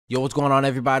Yo, what's going on,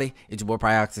 everybody? It's your boy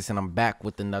Pryoxis, and I'm back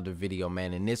with another video,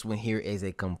 man. And this one here is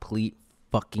a complete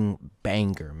fucking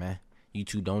banger, man.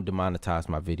 YouTube, don't demonetize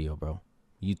my video, bro.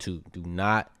 YouTube, do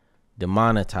not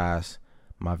demonetize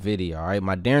my video, all right?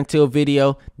 My Darren Till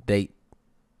video, they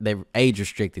age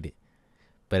restricted it.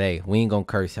 But hey, we ain't gonna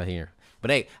curse out here. But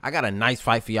hey, I got a nice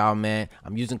fight for y'all, man.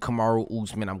 I'm using Kamaru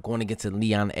Usman. I'm going against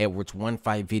Leon Edwards. One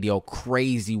fight video,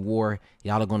 crazy war.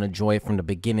 Y'all are gonna enjoy it from the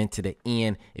beginning to the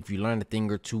end. If you learned a thing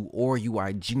or two, or you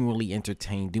are genuinely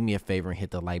entertained, do me a favor and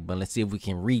hit the like button. Let's see if we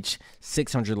can reach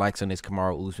 600 likes on this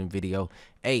Kamaru Usman video.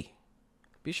 Hey,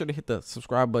 be sure to hit the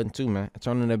subscribe button too, man. And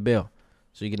turn on that bell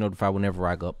so you get notified whenever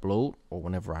I upload or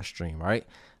whenever I stream. All right,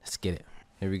 let's get it.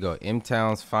 Here we go.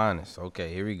 M-Town's finest.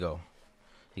 Okay, here we go.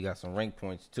 He got some rank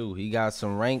points too.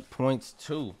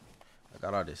 I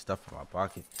got all this stuff in my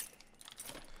pocket.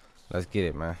 Let's get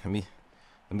it, man. Let me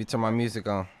turn my music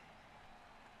on.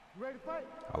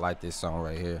 I like this song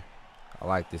right here.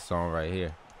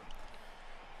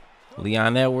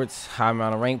 Leon Edwards, high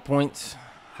amount of rank points,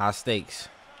 high stakes.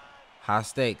 High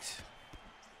stakes.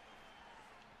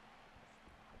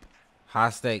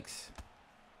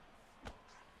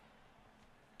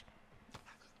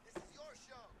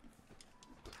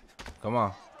 Come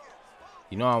on.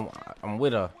 You know I'm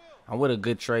with a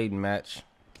good trading match.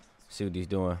 See what he's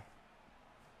doing.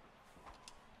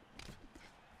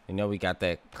 You know we got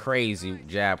that crazy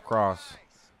jab cross.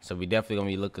 So we definitely gonna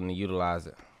be looking to utilize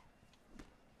it.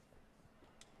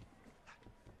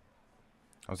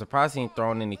 I'm surprised he ain't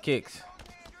throwing any kicks.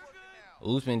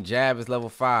 Usman jab is level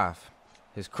 5.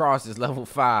 His cross is level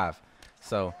 5.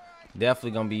 So definitely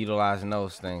gonna be utilizing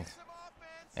those things.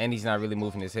 And he's not really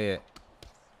moving his head.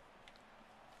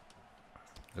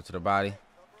 Go to the body.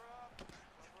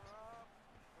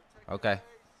 Okay.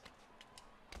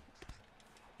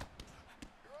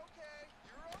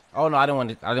 Oh no, I didn't want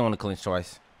to clinch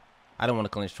twice.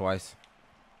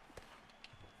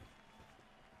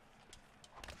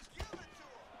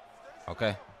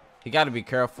 Okay. He got to be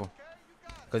careful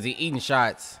because he's eating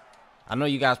shots. I know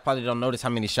you guys probably don't notice how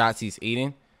many shots he's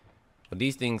eating, but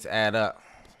these things add up.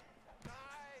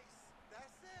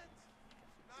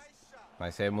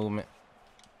 Nice head movement.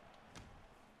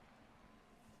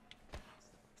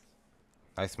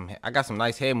 I got some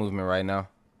nice head movement right now.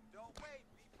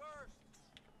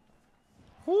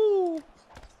 Whoo.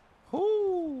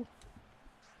 Whoo.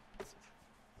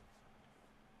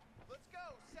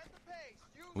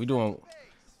 We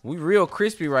real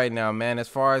crispy right now, man, as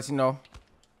far as, you know,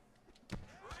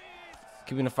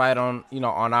 keeping the fight on, you know,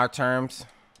 on our terms.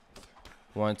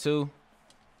 1, 2.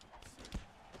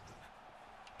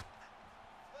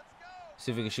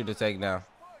 See if we can shoot a takedown.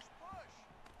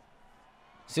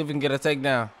 See if we can get a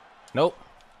takedown. Nope.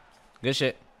 Good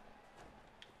shit.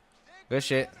 Good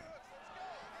shit.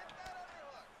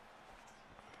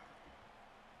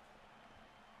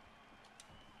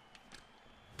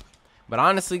 But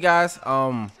honestly, guys,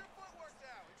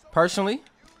 personally,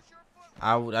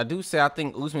 I do say I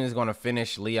think Usman is going to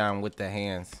finish Leon with the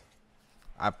hands.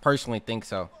 I personally think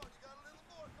so.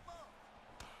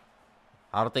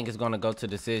 I don't think it's going to go to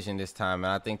decision this time,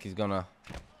 and I think he's going to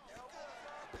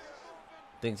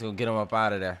get him up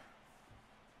out of there.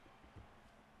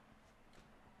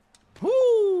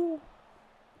 Woo!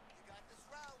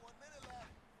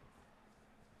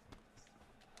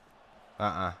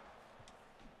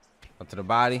 Go to the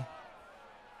body.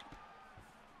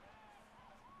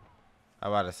 I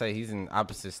was about to say he's in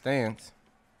opposite stance.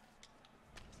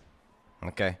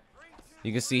 Okay.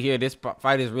 You can see here this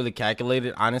fight is really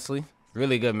calculated, honestly.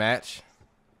 Really good match.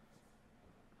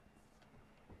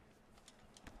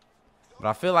 But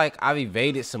I feel like I've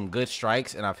evaded some good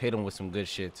strikes and I've hit him with some good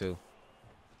shit too.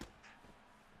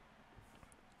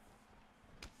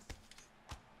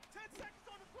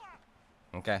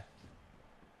 Okay.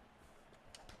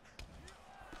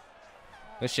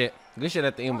 Good shit. Good shit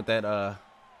at the end with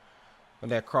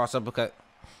that cross uppercut.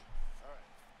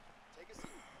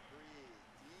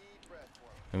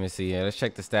 Let me see. Yeah, let's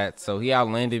check the stats. So he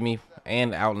outlanded me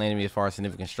as far as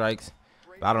significant strikes.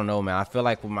 But I don't know, man. I feel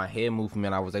like with my head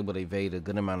movement, I was able to evade a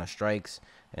good amount of strikes.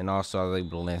 And also, I was able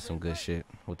to land some good shit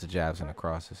with the jabs and the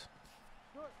crosses.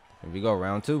 Here we go,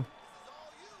 round 2.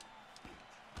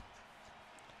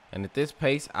 And at this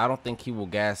pace, I don't think he will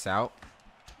gas out.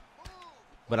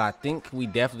 But I think we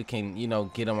definitely can, you know,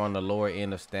 get him on the lower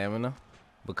end of stamina.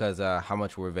 Because how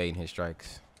much we're evading his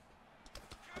strikes.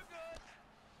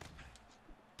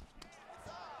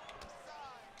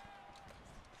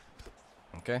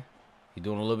 Okay. He's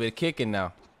doing a little bit of kicking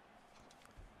now.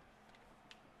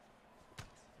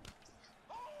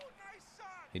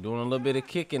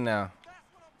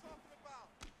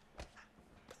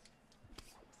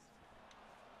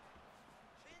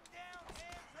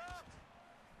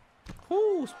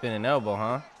 Ooh, spinning elbow,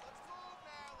 huh?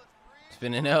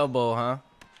 Spinning elbow, huh?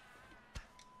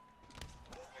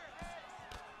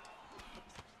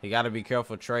 You got to be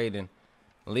careful trading.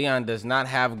 Leon does not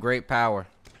have great power.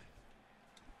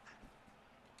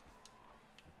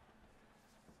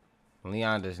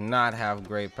 Leon does not have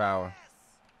great power.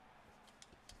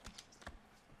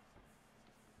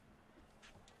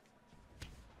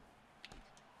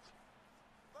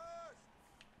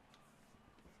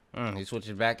 He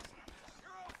switches back.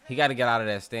 He got to get out of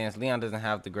that stance. Leon doesn't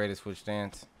have the greatest switch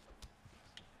stance.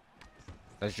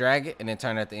 Let's drag it and then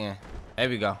turn at the end. There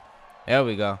we go. There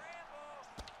we go.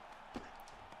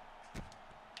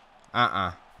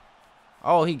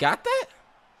 Oh, he got that?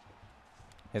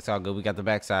 It's all good. We got the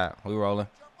backside. We rolling.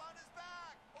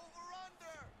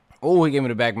 Oh, he gave me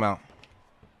the back mount.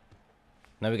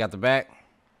 Now we got the back.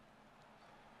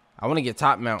 I want to get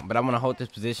top mount, but I want to hold this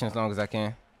position as long as I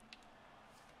can.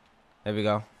 There we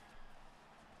go.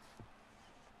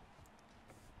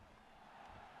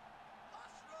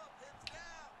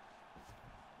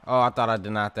 Oh, I thought I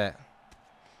denied that.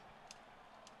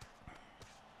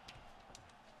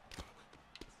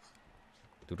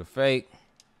 Do the fake.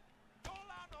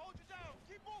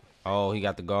 Oh, he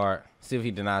got the guard. See if he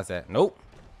denies that. Nope.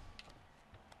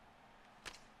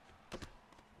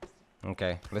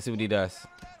 Okay, let's see what he does.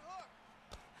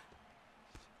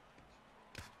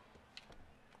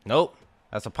 Nope.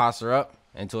 That's a posture up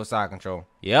into a side control.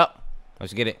 Yep.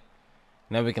 Let's get it.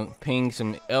 Now we can ping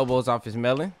some elbows off his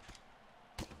melon.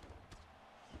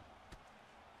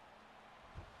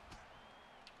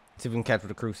 See if we can catch with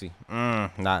the cruci.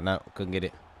 No, couldn't get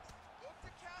it.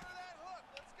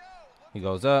 He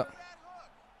goes up.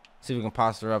 See if we can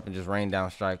posture up and just rain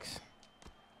down strikes.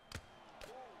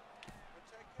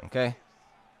 Okay.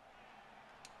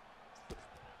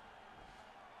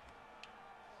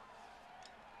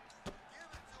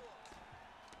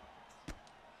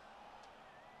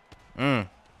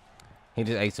 He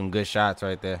just ate some good shots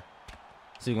right there.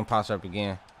 See if we can posture up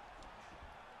again.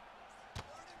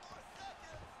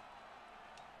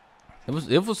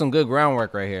 It was some good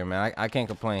groundwork right here, man. I can't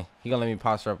complain. He gonna let me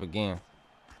posture up again.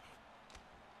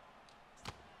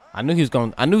 I knew he was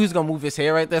gonna move his head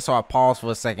right there, so I paused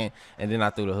for a second and then I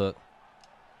threw the hook.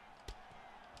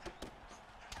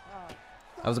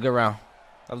 That was a good round.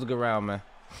 That was a good round, man.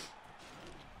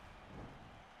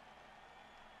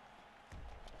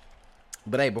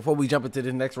 But hey, before we jump into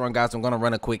the next round, guys, I'm gonna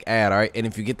run a quick ad, all right? And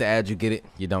if you get the ad, you get it.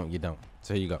 You don't, you don't.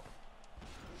 So here you go.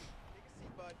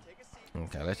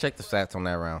 Okay, let's check the stats on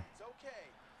that round.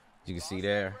 You can see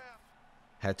there,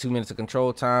 had 2 minutes of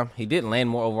control time. He did land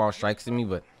more overall strikes than me,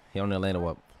 but he only landed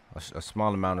what, a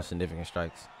small amount of significant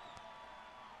strikes.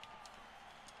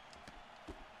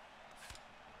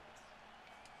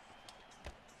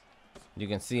 You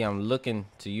can see I'm looking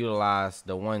to utilize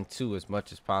the 1-2 as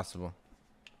much as possible.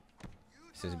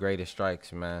 It's his greatest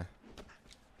strikes, man.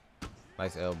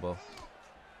 Nice elbow.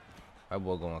 That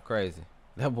boy going crazy.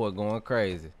 That boy going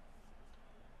crazy.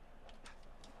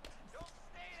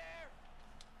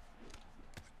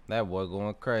 That boy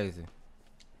going crazy.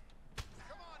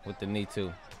 With the knee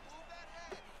too.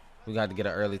 We got to get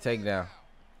an early takedown.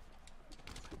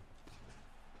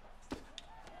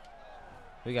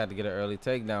 We got to get an early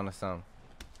takedown or something.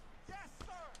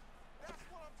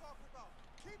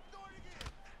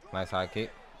 Nice high kick.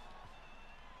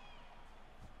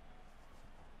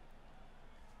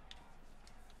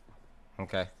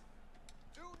 Okay.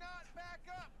 Do not back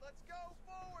up. Let's go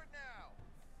forward now.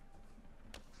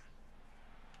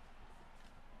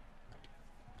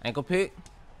 Ankle pick.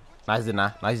 Nice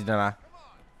deny. Nice deny.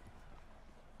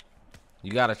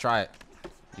 You gotta try it.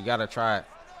 You gotta try it.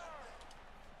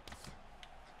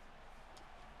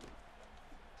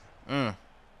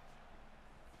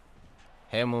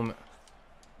 Head movement.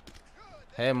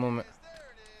 Head movement.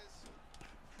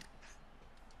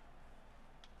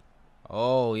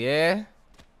 Oh yeah.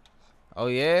 Oh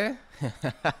yeah.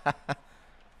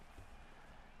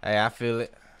 Hey, I feel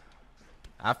it.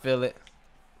 I feel it.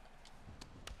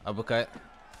 Uppercut.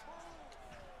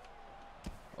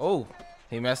 Oh,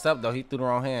 he messed up though. He threw the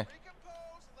wrong hand.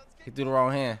 He threw the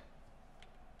wrong hand.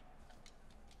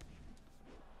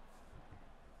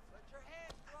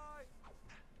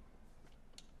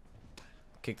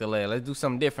 Kick the leg. Let's do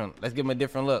something different. Let's give him a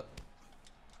different look.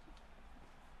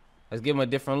 Let's give him a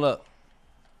different look.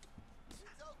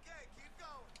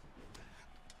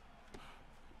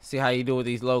 See how you do with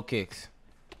these low kicks.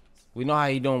 We know how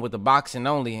you doing with the boxing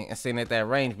only and sitting at that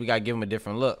range. We gotta give him a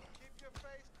different look. Keep your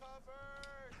face covered.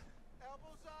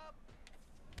 Elbows up.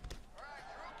 All right,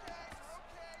 you're okay.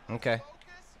 You're okay. Okay.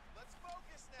 Let's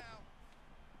focus now.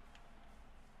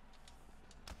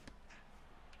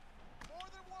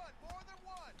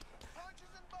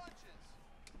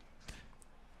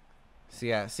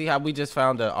 See how we just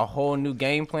found a whole new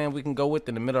game plan we can go with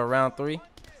in the middle of round 3?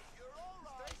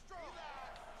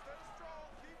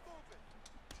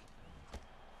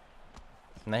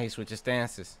 Now he switches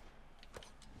stances.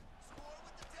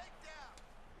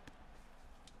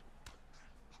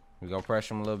 We gonna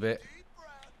pressure him a little bit.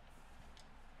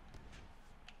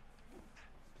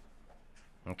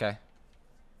 Okay.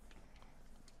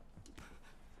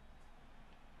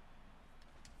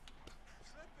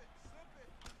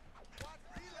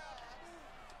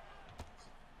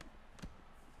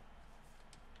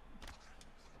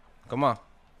 Come on.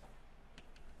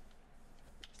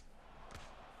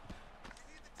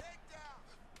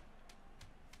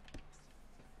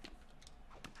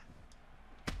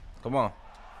 Come on.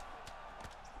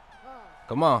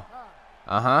 Come on.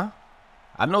 Uh-huh.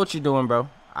 I know what you're doing, bro.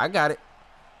 I got it.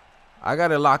 I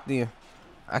got it locked in.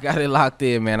 I got it locked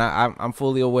in, man. I'm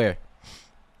fully aware.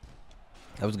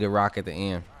 That was a good rock at the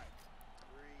end.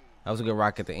 That was a good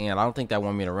rock at the end. I don't think that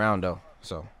won me the round, though.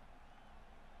 So,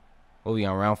 what we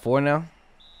on, round 4 now?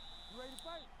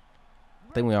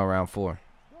 I think we on round 4.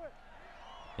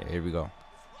 Yeah, here we go.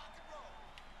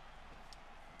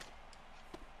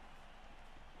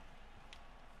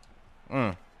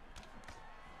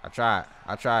 I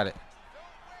tried it.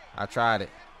 I tried it.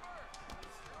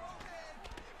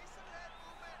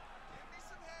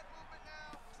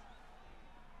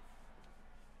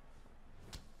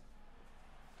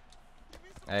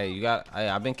 Hey, hey,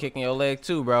 I've been kicking your leg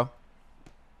too, bro.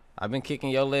 I've been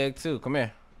kicking your leg too. Come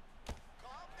here.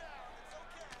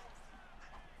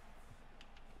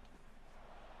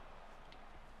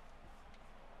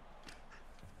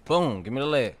 Boom, give me the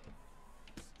leg.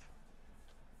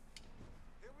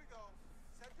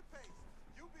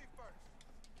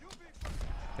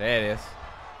 There it is.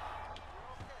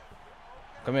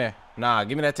 Come here. Nah,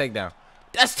 give me that takedown.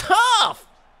 That's tough.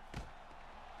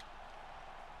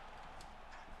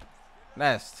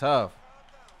 That's tough.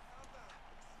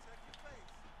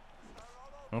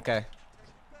 Okay.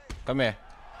 Come here.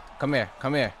 Come here.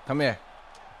 Come here. Come here.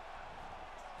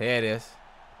 There it is.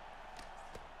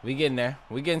 We getting there.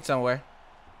 We getting somewhere.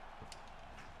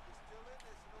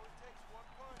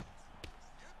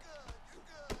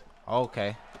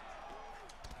 Okay.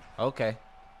 Okay.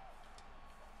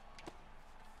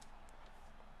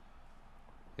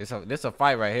 This a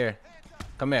fight right here.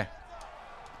 Come here.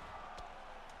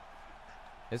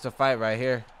 It's a fight right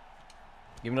here.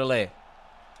 Give me the leg.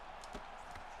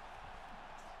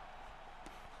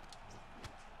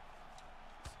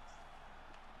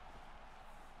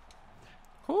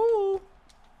 Whoo.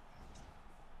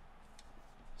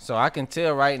 So I can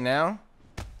tell right now,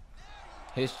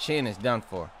 his chin is done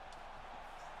for.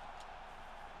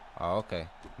 Oh, okay.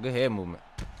 Good head movement.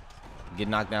 Get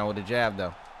knocked down with a jab,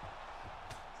 though.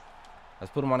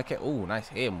 Let's put him on the cat. Ooh, nice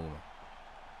head movement.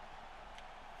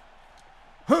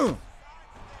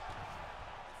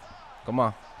 Come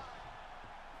on.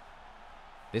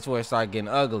 This is where it start getting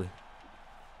ugly.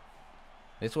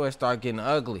 This is where it start getting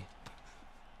ugly.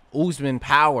 Usman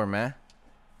power, man.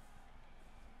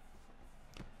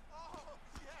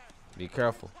 Be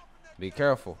careful. Be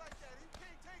careful.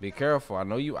 Be careful. I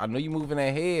know you moving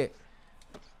that head.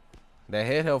 That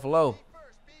head held low.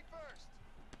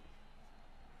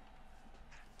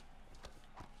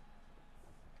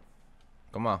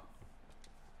 Come on.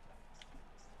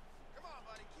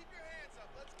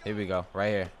 Here we go. Right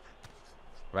here.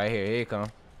 Right here. Here it come.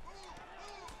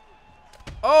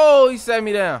 Oh, he set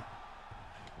me down.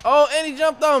 Oh, and he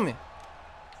jumped on me.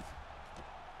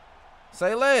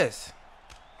 Say less.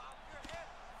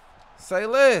 Say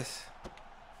less.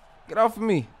 Get off of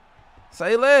me.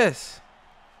 Say less.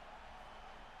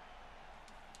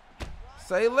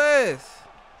 Say less.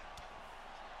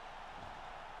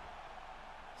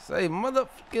 Say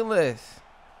motherfucking less.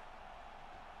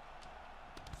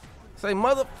 Say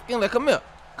motherfucking less. Come here.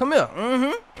 Come here.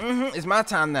 It's my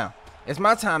time now. It's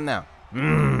my time now.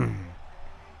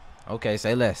 Okay,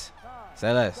 say less.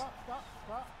 Say less.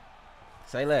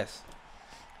 Say less.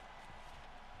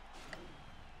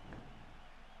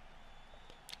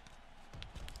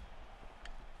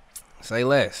 Say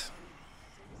less.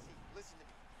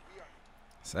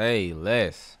 Say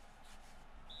less.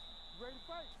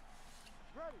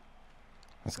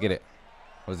 Let's get it.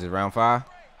 Was it round 5?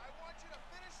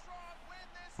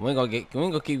 We ain't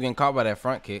gonna keep getting caught by that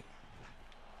front kick.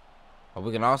 But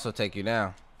we can also take you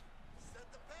down.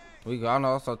 We can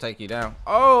also take you down.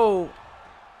 Oh!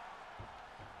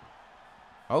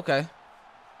 Okay.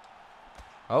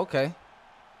 Okay.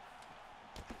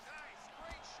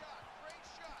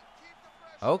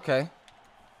 Okay.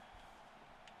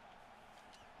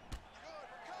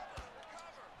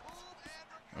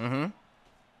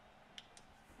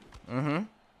 Mm-hmm.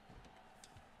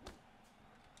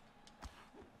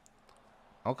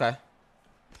 Okay.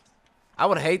 I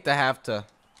would hate to have to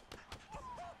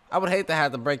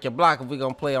break your block if we're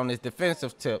gonna play on this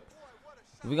defensive tip.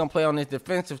 If we're gonna play on this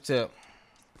defensive tip.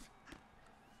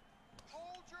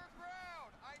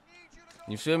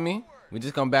 You feel me? We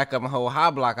just gonna back up and hold high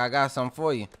block. I got something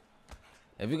for you.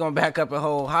 If you're gonna back up and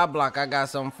hold high block, I got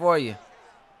something for you.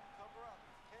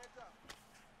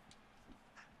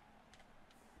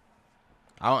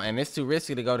 And it's too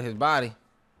risky to go to his body.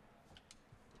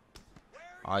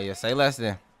 Oh yeah, say less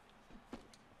then.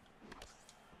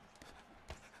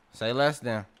 Say less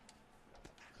then.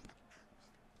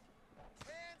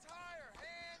 Hands higher,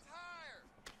 hands higher.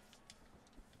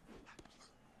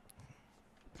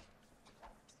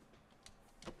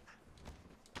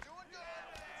 Doing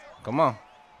good. Come on.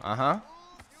 Uh-huh.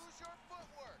 Use your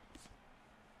footwork.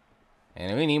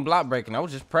 And we ain't block breaking. That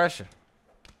was just pressure.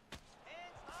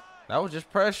 That was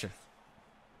just pressure.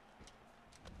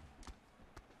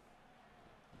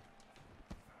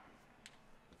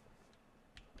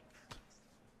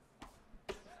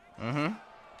 Mm-hmm. Keep it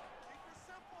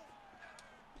simple.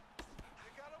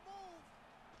 You gotta move.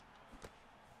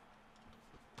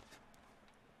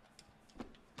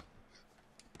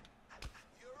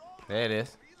 You're on. There it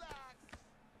is. Relax.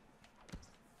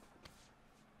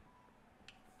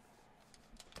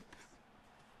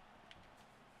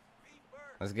 Feet first.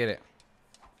 Let's get it.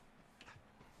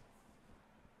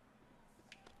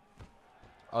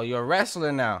 Oh, you're a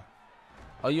wrestler now.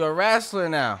 Oh, you're a wrestler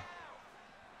now.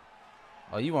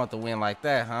 Oh, you want to win like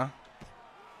that, huh?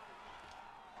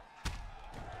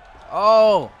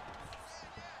 Oh.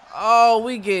 Oh,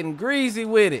 we getting greasy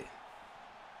with it.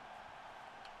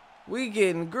 We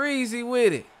getting greasy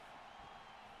with it.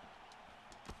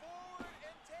 Forward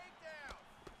and takedown.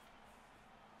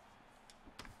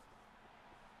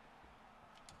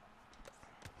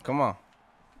 Come on.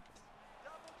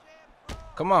 Double jab throw.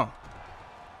 Come on.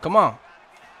 Come on.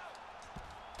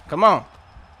 Come on.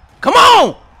 Come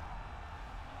on!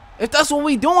 If that's what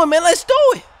we doing, man, let's do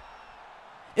it.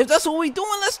 If that's what we doing,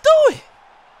 let's do it.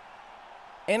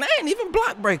 And I ain't even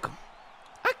block break him.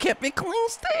 I kept it clean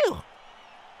still.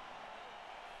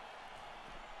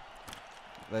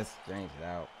 Let's change it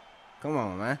out. Come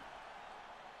on, man.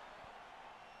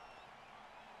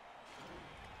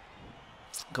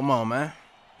 Come on, man.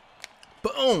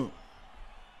 Boom.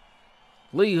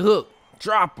 Lee hook.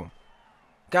 Drop him.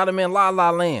 Got him in La La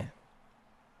Land.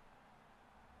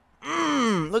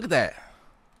 Look at that.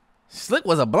 Slick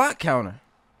was a block counter.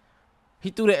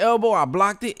 He threw the elbow. I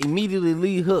blocked it. Immediately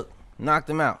Lee hook. Knocked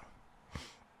him out.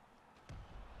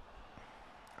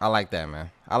 I like that,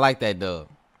 man. I like that dub.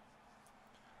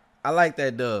 I like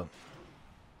that dub.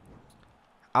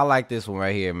 I like this one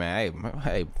right here, man.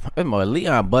 Hey,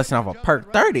 Leon busting off a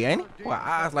perk 30, ain't he? Well,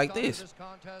 eyes like this.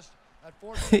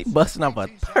 He busting off a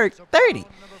perk 30.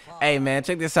 Hey, man,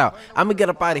 check this out. I'm going to get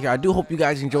up out of here. I do hope you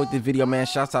guys enjoyed this video, man.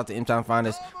 Shouts out to M-Town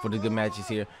Finest for the good matches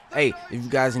here. Hey, if you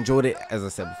guys enjoyed it, as I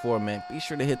said before, man, be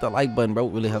sure to hit the like button, bro.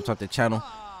 It really helps out the channel.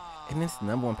 And it's the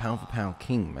 #1 pound for pound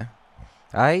king, man.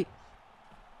 All right?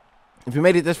 If you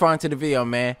made it this far into the video,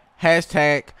 man,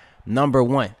 hashtag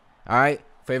 #1. All right?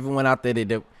 For everyone out there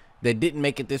that didn't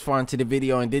make it this far into the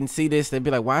video and didn't see this, they'd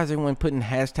be like, why is everyone putting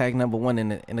hashtag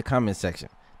 #1 in the comment section?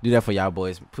 Do that for y'all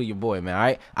boys. For your boy, man. All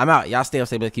right? I'm out. Y'all stay up,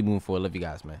 stay back, keep moving forward. Love you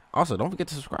guys, man. Also, don't forget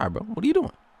to subscribe, bro. What are you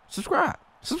doing? Subscribe.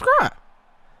 Subscribe.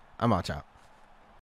 I'm out, y'all.